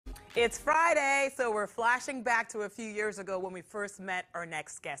It's Friday, so we're flashing back to a few years ago when we first met our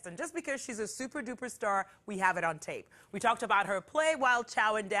next guest. And just because she's a super duper star, we have it on tape. We talked about her play while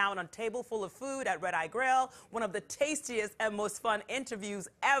chowing down on a table full of food at Red Eye Grill, one of the tastiest and most fun interviews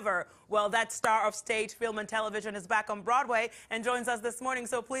ever. Well, that star of stage, film, and television is back on Broadway and joins us this morning.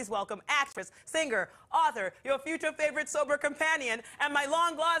 So please welcome actress, singer, author, your future favorite sober companion, and my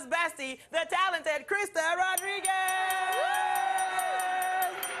long-lost bestie, the talented Krysta Rodriguez!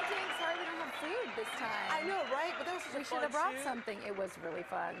 Sorry we don't have food this time. I know, right? But that was such a We fun should have brought shoot. something. It was really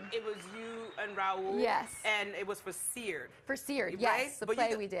fun. It was you and Raul. Yes. And it was for Seared. For Seared, Right? yes, the But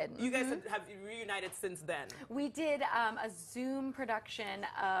play you, we did. You guys have reunited since then. We did a Zoom production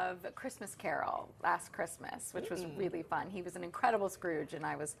of Christmas Carol last Christmas, which was really fun. He was an incredible Scrooge, and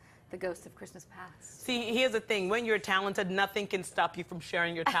I was the ghost of Christmas past. See, here's the thing. When you're talented, nothing can stop you from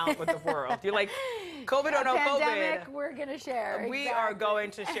sharing your talent with the world. You're like, COVID or no Pandemic, COVID. we're going to share. We exactly. are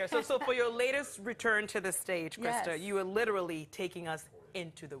going to share. So for your latest return to the stage, Krysta, Yes. you are literally taking us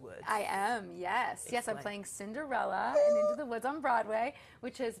into the woods. I am, yes. Yes, I'm Explain. playing Cinderella in Into the Woods on Broadway,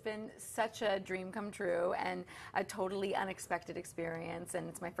 which has been such a dream come true and a totally unexpected experience. And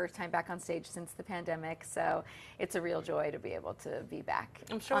it's my first time back on stage since the pandemic, so it's a real joy to be able to be back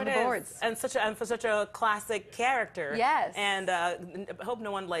I'm sure on the it is. boards. And for such a classic character. Yes. And I hope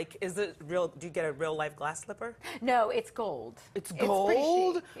no one is it real? Do you get a real life glass slipper? No, it's gold. It's pretty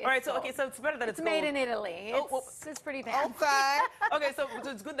gold. chic. All right, It's so gold. okay, so it's better that it's gold. made in Italy. Oh, well, It's pretty fancy. Okay. Okay, so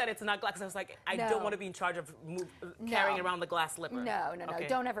it's good that it's not glass. 'Cause I was like, I No. don't want to be in charge of carrying around the glass slipper. No. Okay.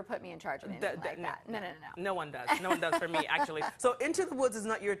 Don't ever put me in charge of anything like no. that. No. No one does. No one does for me, actually. So Into the Woods is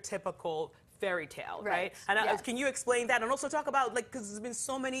not your typical fairy tale, right? And yes. Can you explain that? And also talk about, because there's been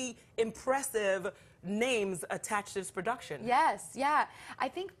so many impressive names attached to this production. Yes, yeah. I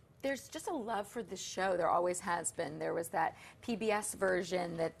think there's just a love for the show. There always has been. There was that PBS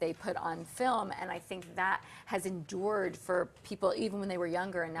version that they put on film, and I think that has endured for people even when they were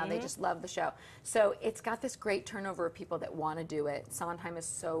younger, and now they just love the show. So it's got this great turnover of people that want to do it. Sondheim is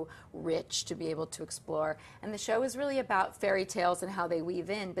so rich to be able to explore. And the show is really about fairy tales and how they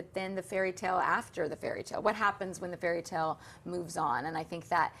weave in, but then the fairy tale after the fairy tale. What happens when the fairy tale moves on? And I think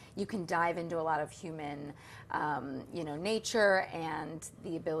that you can dive into a lot of human nature and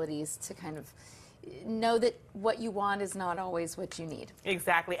the abilities to kind of know that what you want is not always what you need.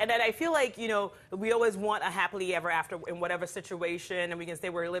 Exactly. And then I feel like, we always want a happily ever after in whatever situation, and we can say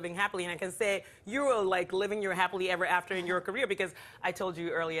we're living happily, and I can say you were like living your happily ever after in your career, because I told you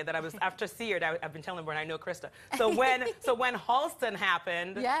earlier that I was, after Seared, I've been telling everyone I know Krysta. So when Halston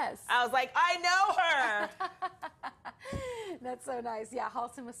happened, Yes. I was like, I know her! That's so nice. Yeah,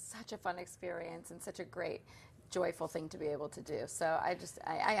 Halston was such a fun experience and such a great, joyful thing to be able to do. So I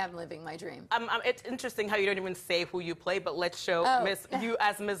am living my dream. It's interesting how you don't even say who you play, but let's show you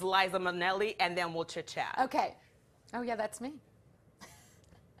as Ms. Liza Minnelli, and then we'll chit-chat. Okay. Oh, yeah, that's me.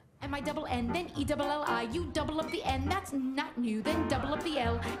 M-I-double-N, then E-double-L-I. You double up the N, that's not new. Then double up the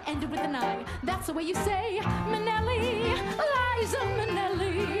L, ended with an I. That's the way you say Minnelli, Liza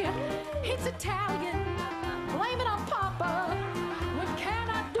Minnelli. It's Italian, blame it on Papa. What can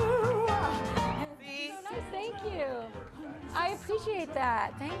I do? See? So nice, thank you. I appreciate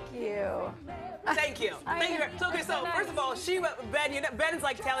that. Thank you. Thank you. Thank you. So, okay, so first of all, Ben's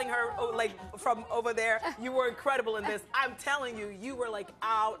like telling her, from over there, you were incredible in this. I'm telling you, you were like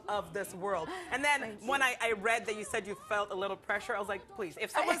out of this world. And then when I read that you said you felt a little pressure, I was like, please,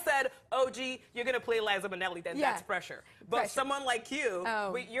 if someone said, OG, you're going to play Liza Minnelli, then that's pressure. But someone like you,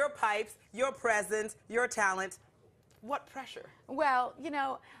 with your pipes, your presence, your talent, what pressure? Well,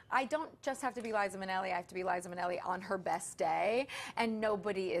 I don't just have to be Liza Minnelli. I have to be Liza Minnelli on her best day, and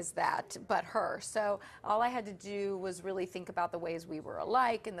nobody is that but her. So all I had to do was really think about the ways we were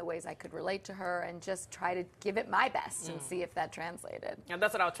alike and the ways I could relate to her, and just try to give it my best and see if that translated. And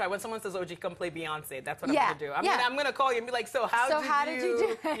that's what I'll try. When someone says, OG, come play Beyonce, that's what I'm going to do. I'm going to call you and be like, so how did you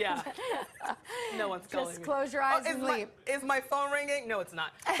do it? Yeah. No one's calling me. Just close your eyes and leap. Is my phone ringing? No, it's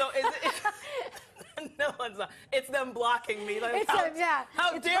not. So is it... No one's not. It's them blocking me. Like,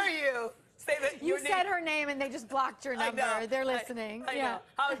 how dare you say that you said her name and they just blocked your number. I know. They're listening. I know.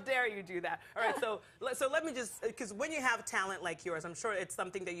 How dare you do that? All right, so let me just, because when you have talent like yours, I'm sure it's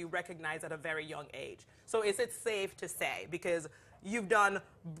something that you recognize at a very young age. So is it safe to say, because you've done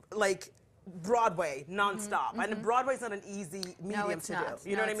Broadway nonstop, and Broadway's not an easy medium to do.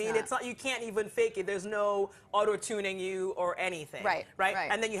 You know what I mean? It's not. You can't even fake it. There's no auto-tuning you or anything. Right.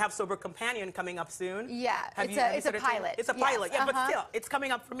 And then you have Sober Companion coming up soon. Yeah. It's a pilot. It's a pilot. Yeah, but still, it's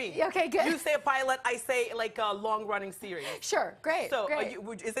coming up for me. Okay, good. You say a pilot, I say like a long-running series. Sure. Great. So, great.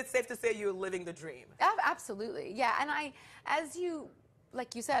 Is it safe to say you're living the dream? Absolutely. Yeah. And as you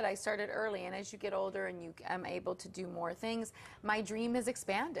like you said, I started early, and as you get older and you am able to do more things, my dream has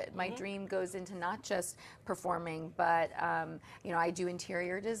expanded. My dream goes into not just performing, but you know, I do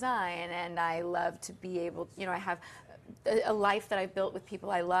interior design, and I love to be able, you know, I have a life that I've built with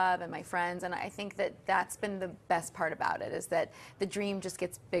people I love and my friends, and I think that that's been the best part about it, is that the dream just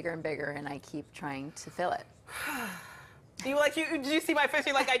gets bigger and bigger, and I keep trying to fill it. Did you see my face?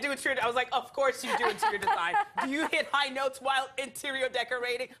 You're like, I do interior. I was like, of course you do interior design. Do you hit high notes while interior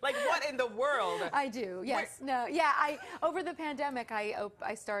decorating? Like, what in the world? I do, yes. No, yeah, over the pandemic,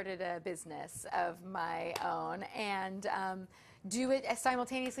 I started a business of my own, and do it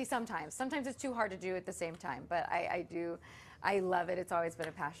simultaneously sometimes. Sometimes it's too hard to do at the same time, but I do. I love it. It's always been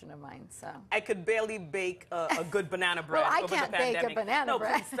a passion of mine. So I could barely bake a good banana bread. Well, I over can't the bake pandemic. a banana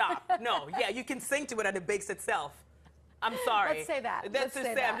bread. No, please stop. No, yeah, you can sing to it and it bakes itself. I'm sorry. Let's say that. Let's just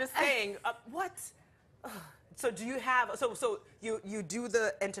say. I'm just saying. What? So do you have? So you do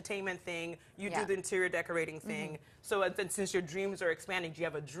the entertainment thing. You do the interior decorating thing. So and since your dreams are expanding, do you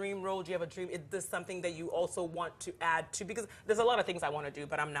have a dream role? Do you have a dream? Is this something that you also want to add to? Because there's a lot of things I want to do,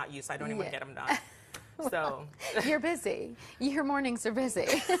 but I'm not you, so I don't even get them done. So you're busy. Your mornings are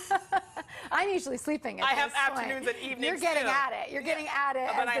busy. I'm usually sleeping at I this have point. afternoons and evenings. You're getting too. at it. You're getting at it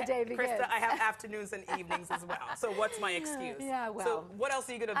But as the day begins. Krysta, I have afternoons and evenings as well. So what's my excuse? Yeah, well. So what else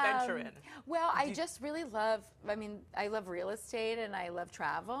are you going to venture in? Well, I just really love, I mean, I love real estate and I love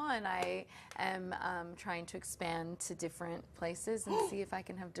travel, and I am trying to expand to different places and see if I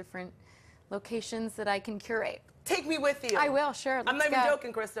can have different locations that I can curate. Take me with you. I will, sure. I'm not even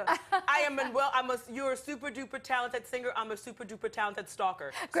joking, Krysta. You're a super duper talented singer. I'm a super duper talented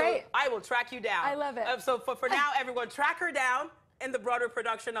stalker. Great. So I will track you down. I love it. So for now, everyone, track her down in the Broadway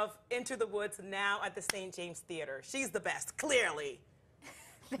production of Into the Woods, now at the St. James Theater. She's the best, clearly.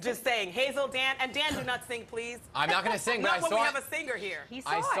 Just saying. Hazel, Dan, and Dan, do not sing, please. I'm not going to sing, but Not I when saw we it. have a singer here.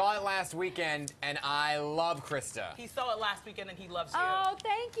 I saw it last weekend, and I love Krysta. He saw it last weekend, and he loves you. Oh,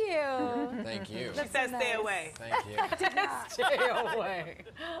 thank you. Thank you. She says, stay away. Thank you. Stay away.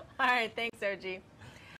 All right, thanks, OG.